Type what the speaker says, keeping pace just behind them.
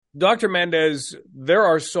Dr. Mendez, there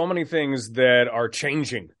are so many things that are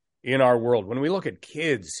changing in our world. When we look at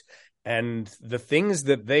kids and the things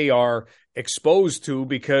that they are exposed to,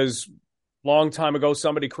 because long time ago,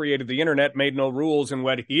 somebody created the internet, made no rules, and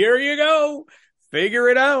went, here you go, figure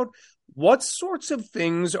it out. What sorts of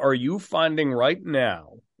things are you finding right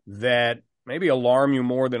now that maybe alarm you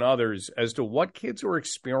more than others as to what kids are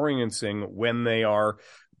experiencing when they are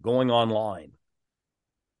going online?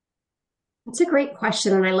 It's a great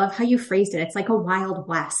question. And I love how you phrased it. It's like a wild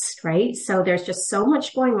west, right? So there's just so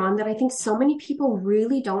much going on that I think so many people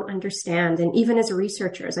really don't understand. And even as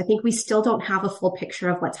researchers, I think we still don't have a full picture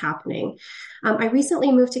of what's happening. I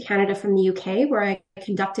recently moved to Canada from the UK, where I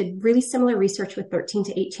conducted really similar research with 13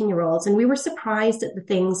 to 18-year-olds. And we were surprised at the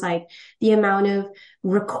things like the amount of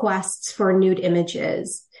requests for nude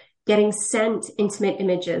images, getting sent intimate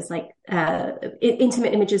images, like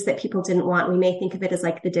intimate images that people didn't want. We may think of it as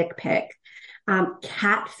like the dick pic.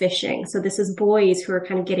 Catfishing. So this is boys who are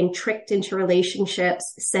kind of getting tricked into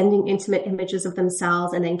relationships, sending intimate images of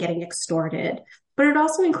themselves and then getting extorted. But it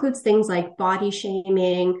also includes things like body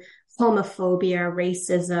shaming, homophobia,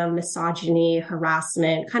 racism, misogyny,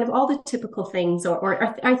 harassment, kind of all the typical things.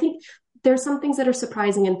 Or I think there's some things that are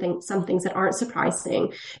surprising and some things that aren't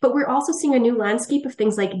surprising. But we're also seeing a new landscape of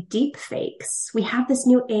things like deep fakes. We have this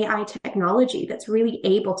new AI technology that's really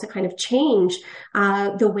able to kind of change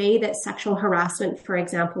the way that sexual harassment, for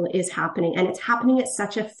example, is happening. And it's happening at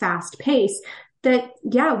such a fast pace that,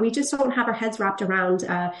 yeah, we just don't have our heads wrapped around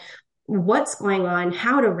what's going on,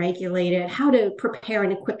 how to regulate it, how to prepare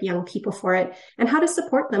and equip young people for it, and how to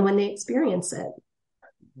support them when they experience it.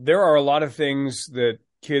 There are a lot of things that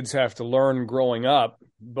kids have to learn growing up,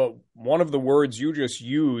 but one of the words you just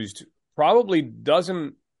used probably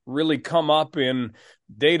doesn't really come up in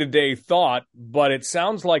day-to-day thought, but it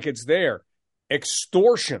sounds like it's there.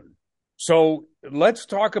 Extortion. So let's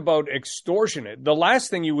talk about extortion. The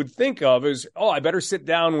last thing you would think of is, oh, I better sit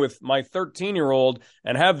down with my 13-year-old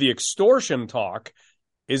and have the extortion talk.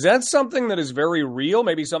 Is that something that is very real?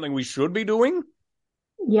 Maybe something we should be doing?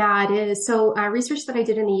 Yeah, it is. So research that I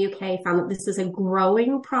did in the UK found that this is a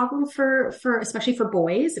growing problem for especially for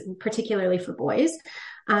boys, particularly for boys.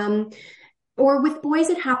 Or with boys,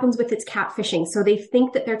 it happens with its catfishing. So they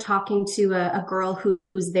think that they're talking to a girl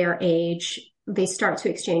who's their age. They start to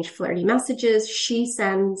exchange flirty messages. She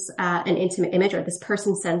sends an intimate image, or this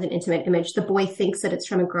person sends an intimate image. The boy thinks that it's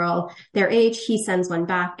from a girl their age. He sends one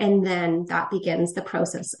back, and then that begins the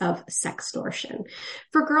process of sextortion.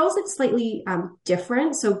 For girls, it's slightly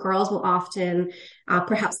different. So girls will often,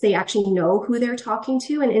 perhaps they actually know who they're talking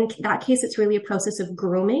to. And in that case, it's really a process of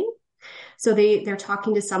grooming. So they're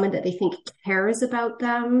talking to someone that they think cares about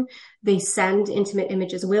them. They send intimate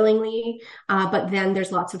images willingly, but then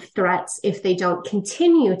there's lots of threats if they don't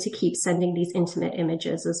continue to keep sending these intimate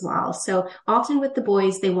images as well. So often with the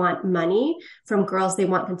boys, they want money. From girls, they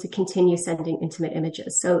want them to continue sending intimate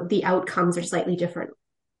images. So the outcomes are slightly different.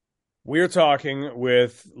 We're talking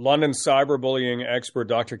with London cyberbullying expert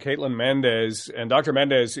Dr. Kaitlynn Mendes, and Dr.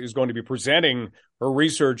 Mendes is going to be presenting her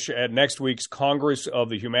research at next week's Congress of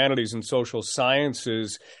the Humanities and Social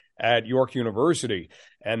Sciences at York University.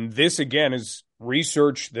 And this, again, is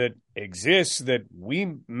research that exists that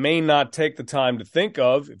we may not take the time to think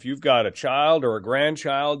of. If you've got a child or a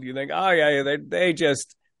grandchild, you think, oh, yeah, they're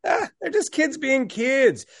just kids being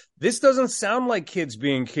kids. This doesn't sound like kids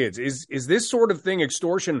being kids. Is this sort of thing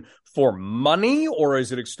extortion for money, or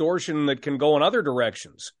is it extortion that can go in other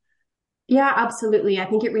directions? Yeah, absolutely. I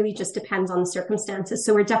think it really just depends on the circumstances.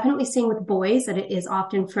 So we're definitely seeing with boys that it is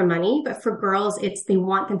often for money, but for girls, they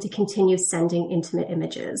want them to continue sending intimate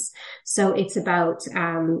images. So it's about,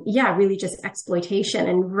 really just exploitation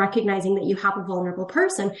and recognizing that you have a vulnerable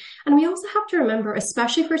person. And we also have to remember,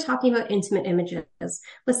 especially if we're talking about intimate images,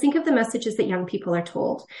 let's think of the messages that young people are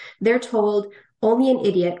told. They're told only an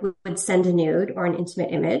idiot would send a nude or an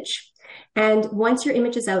intimate image. And once your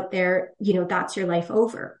image is out there, that's your life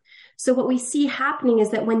over. So what we see happening is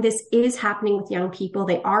that when this is happening with young people,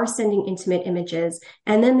 they are sending intimate images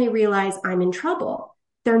and then they realize I'm in trouble.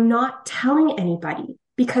 They're not telling anybody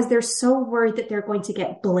because they're so worried that they're going to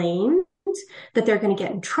get blamed, that they're going to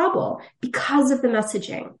get in trouble because of the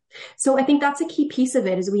messaging. So I think that's a key piece of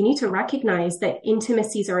it is we need to recognize that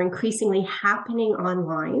intimacies are increasingly happening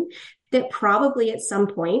online, that probably at some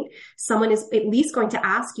point someone is at least going to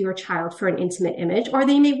ask your child for an intimate image, or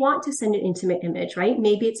they may want to send an intimate image, right?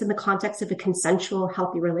 Maybe it's in the context of a consensual,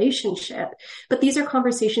 healthy relationship. But these are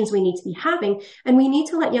conversations we need to be having. And we need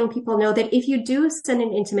to let young people know that if you do send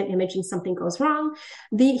an intimate image and something goes wrong,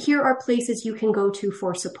 here are places you can go to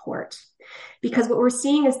for support. Because what we're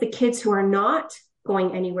seeing is the kids who are not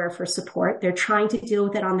going anywhere for support. They're trying to deal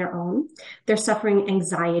with it on their own. They're suffering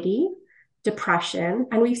anxiety, depression,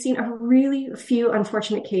 and we've seen a really few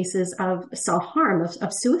unfortunate cases of self-harm,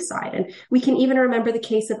 of suicide. And we can even remember the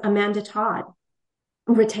case of Amanda Todd,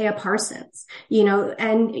 Rehtaeh Parsons,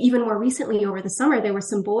 and even more recently over the summer, there were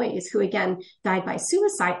some boys who again died by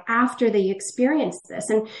suicide after they experienced this.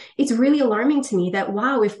 And it's really alarming to me that,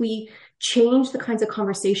 wow, if we change the kinds of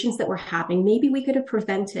conversations that we're having, maybe we could have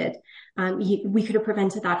prevented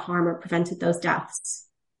that harm or prevented those deaths.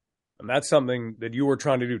 And that's something that you were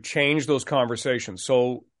trying to do, change those conversations.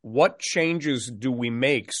 So what changes do we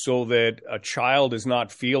make so that a child is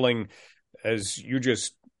not feeling, as you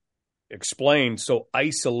just explained, so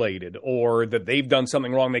isolated, or that they've done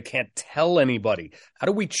something wrong, they can't tell anybody? How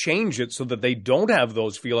do we change it so that they don't have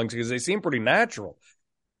those feelings? Because they seem pretty natural.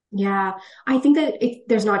 Yeah, I think that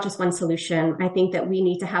there's not just one solution. I think that we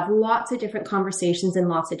need to have lots of different conversations in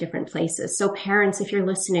lots of different places. So parents, if you're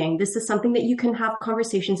listening, this is something that you can have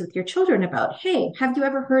conversations with your children about. Hey, have you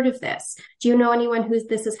ever heard of this? Do you know anyone who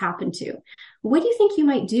this has happened to? What do you think you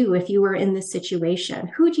might do if you were in this situation?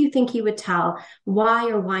 Who do you think you would tell? Why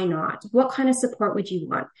or why not? What kind of support would you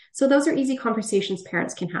want? So those are easy conversations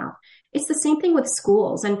parents can have. It's the same thing with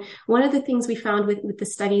schools. And one of the things we found with the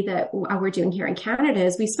study that we're doing here in Canada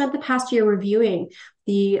is we spent the past year reviewing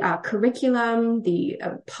the curriculum, the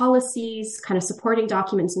policies, kind of supporting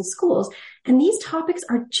documents in schools. And these topics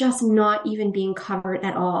are just not even being covered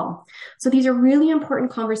at all. So these are really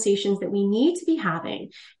important conversations that we need to be having.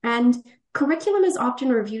 And curriculum is often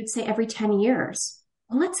reviewed, say, every 10 years.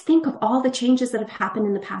 Well, let's think of all the changes that have happened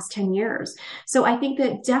in the past 10 years. So I think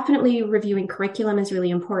that definitely reviewing curriculum is really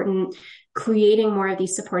important, creating more of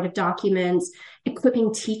these supportive documents,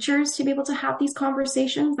 equipping teachers to be able to have these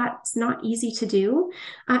conversations. That's not easy to do.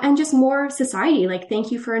 And just more society. Like,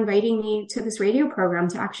 thank you for inviting me to this radio program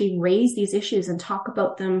to actually raise these issues and talk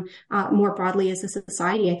about them more broadly as a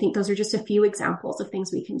society. I think those are just a few examples of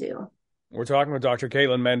things we can do. We're talking with Dr.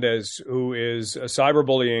 Kaitlynn Mendes, who is a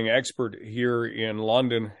cyberbullying expert here in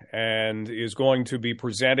London and is going to be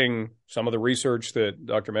presenting some of the research that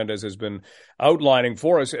Dr. Mendes has been outlining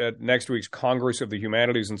for us at next week's Congress of the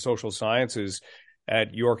Humanities and Social Sciences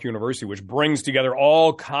at York University, which brings together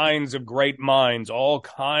all kinds of great minds, all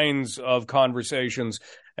kinds of conversations.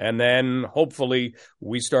 And then hopefully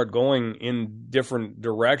we start going in different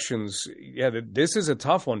directions. Yeah, this is a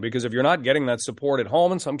tough one, because if you're not getting that support at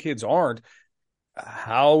home, and some kids aren't,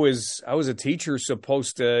 how is a teacher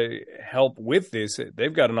supposed to help with this?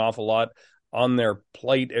 They've got an awful lot on their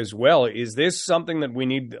plate as well. Is this something that we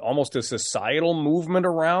need almost a societal movement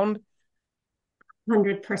around?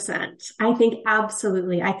 100%. I think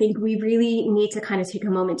absolutely. I think we really need to kind of take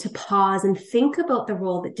a moment to pause and think about the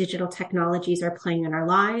role that digital technologies are playing in our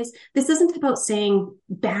lives. This isn't about saying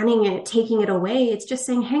banning it, taking it away. It's just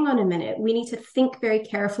saying, hang on a minute. We need to think very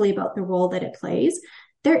carefully about the role that it plays.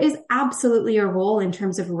 There is absolutely a role in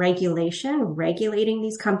terms of regulation, regulating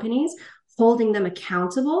these companies, holding them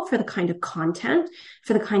accountable for the kind of content,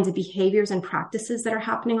 for the kinds of behaviors and practices that are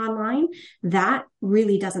happening online. That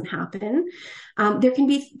really doesn't happen. There can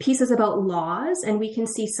be pieces about laws, and we can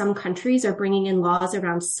see some countries are bringing in laws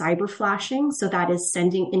around cyber flashing. So that is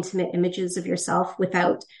sending intimate images of yourself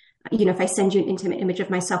without, if I send you an intimate image of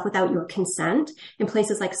myself without your consent. In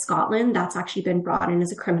places like Scotland, that's actually been brought in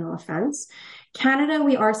as a criminal offense. Canada,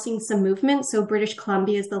 we are seeing some movement. So British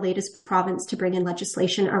Columbia is the latest province to bring in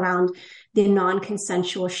legislation around the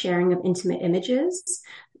non-consensual sharing of intimate images.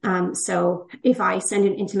 So if I send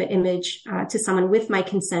an intimate image to someone with my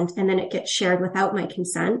consent and then it gets shared without my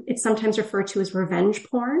consent, it's sometimes referred to as revenge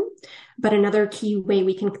porn. But another key way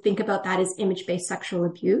we can think about that is image-based sexual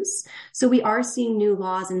abuse. So we are seeing new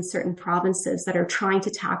laws in certain provinces that are trying to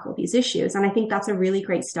tackle these issues. And I think that's a really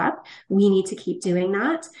great step. We need to keep doing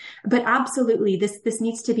that. But absolutely, this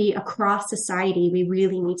needs to be across society. We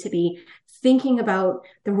really need to be thinking about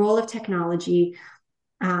the role of technology.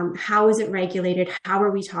 How is it regulated? How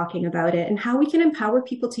are we talking about it? And how we can empower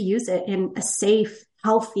people to use it in a safe,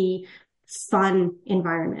 healthy, fun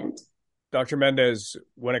environment. Dr. Mendes,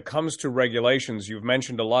 when it comes to regulations, you've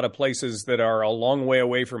mentioned a lot of places that are a long way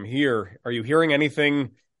away from here. Are you hearing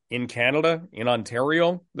anything in Canada, in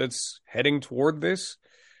Ontario, that's heading toward this?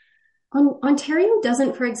 Ontario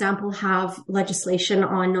doesn't, for example, have legislation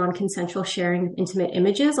on non-consensual sharing of intimate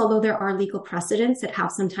images, although there are legal precedents that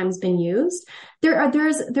have sometimes been used.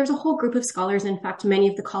 There's a whole group of scholars. In fact, many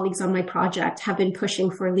of the colleagues on my project have been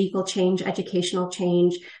pushing for legal change, educational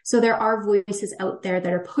change. So there are voices out there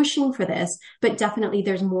that are pushing for this, but definitely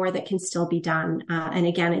there's more that can still be done. And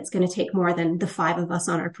again, it's going to take more than the 5 of us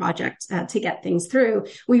on our project to get things through.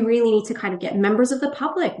 We really need to kind of get members of the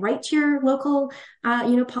public, write to your local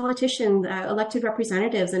politicians, elected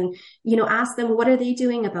representatives, and, ask them, what are they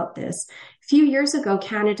doing about this? A few years ago,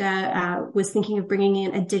 Canada was thinking of bringing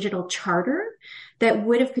in a digital charter that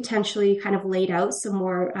would have potentially kind of laid out some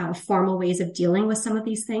more formal ways of dealing with some of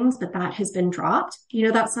these things, but that has been dropped.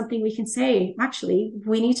 That's something we can say, actually,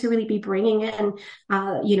 we need to really be bringing in,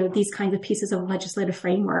 these kinds of pieces of legislative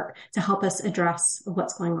framework to help us address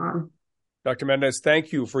what's going on. Dr. Mendes,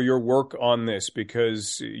 thank you for your work on this,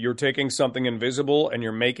 because you're taking something invisible and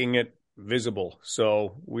you're making it visible.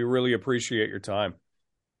 So we really appreciate your time.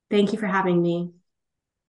 Thank you for having me.